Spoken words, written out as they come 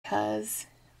because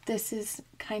this is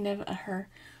kind of her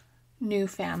new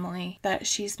family that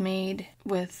she's made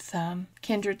with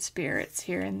kindred spirits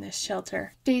here in this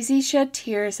shelter. Daisy shed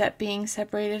tears at being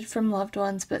separated from loved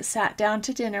ones, but sat down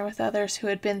to dinner with others who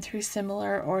had been through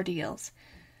similar ordeals.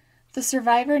 The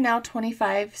survivor, now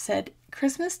 25, said,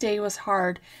 "Christmas Day was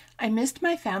hard. I missed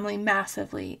my family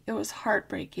massively. It was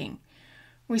heartbreaking.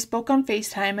 We spoke on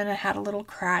FaceTime and I had a little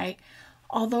cry.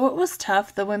 Although it was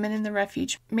tough, the women in the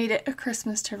refuge made it a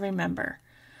Christmas to remember.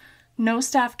 No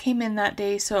staff came in that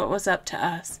day, so it was up to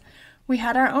us. We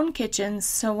had our own kitchens,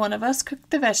 so one of us cooked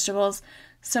the vegetables,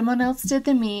 someone else did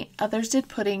the meat, others did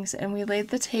puddings, and we laid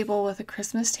the table with a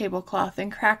Christmas tablecloth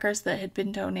and crackers that had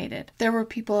been donated. There were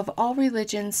people of all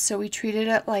religions, so we treated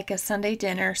it like a Sunday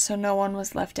dinner, so no one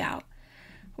was left out.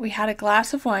 We had a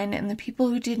glass of wine, and the people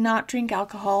who did not drink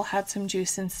alcohol had some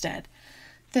juice instead.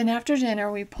 Then after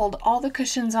dinner, we pulled all the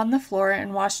cushions on the floor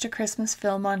and watched a Christmas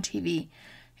film on TV.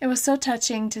 It was so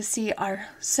touching to see our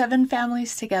 7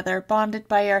 families together, bonded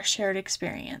by our shared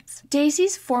experience."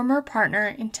 Daisy's former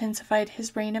partner intensified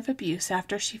his reign of abuse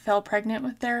after she fell pregnant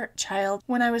with their child.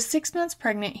 "When I was 6 months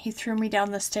pregnant, he threw me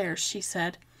down the stairs," she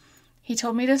said. "He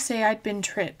told me to say I'd been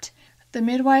tripped. The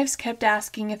midwives kept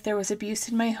asking if there was abuse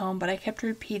in my home, but I kept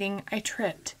repeating, I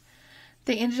tripped.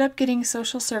 They ended up getting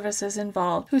social services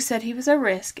involved, who said he was a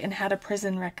risk and had a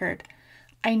prison record.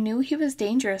 I knew he was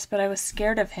dangerous, but I was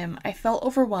scared of him. I felt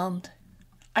overwhelmed.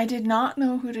 I did not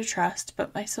know who to trust,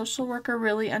 but my social worker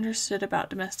really understood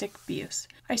about domestic abuse.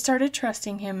 I started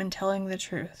trusting him and telling the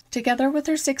truth." Together with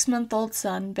her 6-month-old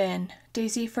son, Ben,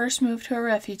 Daisy first moved to a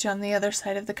refuge on the other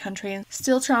side of the country, and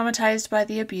still traumatized by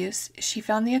the abuse, she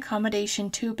found the accommodation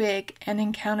too big and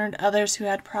encountered others who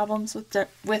had problems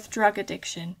with drug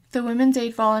addiction. The Women's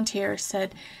Aid volunteer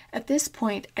said, "At this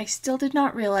point, I still did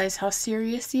not realize how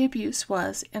serious the abuse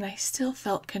was, and I still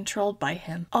felt controlled by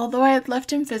him. Although I had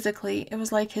left him physically, it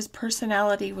was like his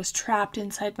personality was trapped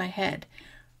inside my head.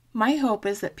 My hope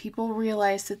is that people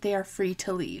realize that they are free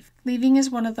to leave. Leaving is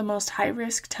one of the most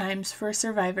high-risk times for a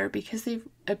survivor because the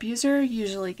abuser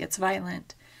usually gets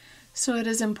violent. So it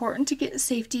is important to get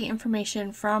safety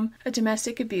information from a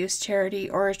domestic abuse charity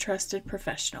or a trusted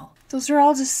professional." Those are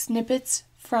all just snippets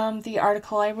from the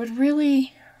article. I would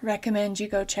really recommend you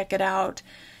go check it out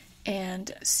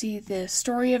and see the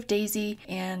story of Daisy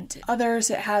and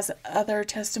others. It has other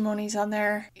testimonies on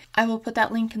there. I will put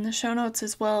that link in the show notes,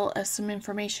 as well as some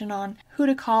information on who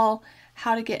to call,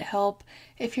 how to get help.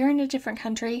 If you're in a different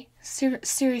country,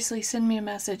 seriously send me a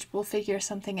message. We'll figure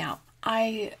something out.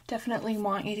 I definitely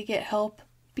want you to get help.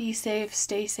 Be safe,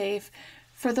 stay safe.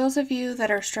 For those of you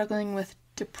that are struggling with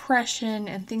depression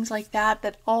and things like that,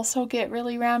 that also get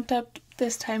really ramped up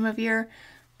this time of year,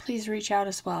 please reach out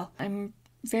as well. I'm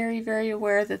very, very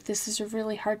aware that this is a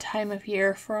really hard time of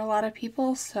year for a lot of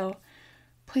people, so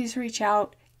please reach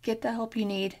out, get the help you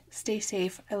need, stay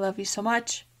safe. I love you so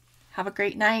much. Have a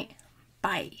great night.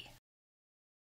 Bye.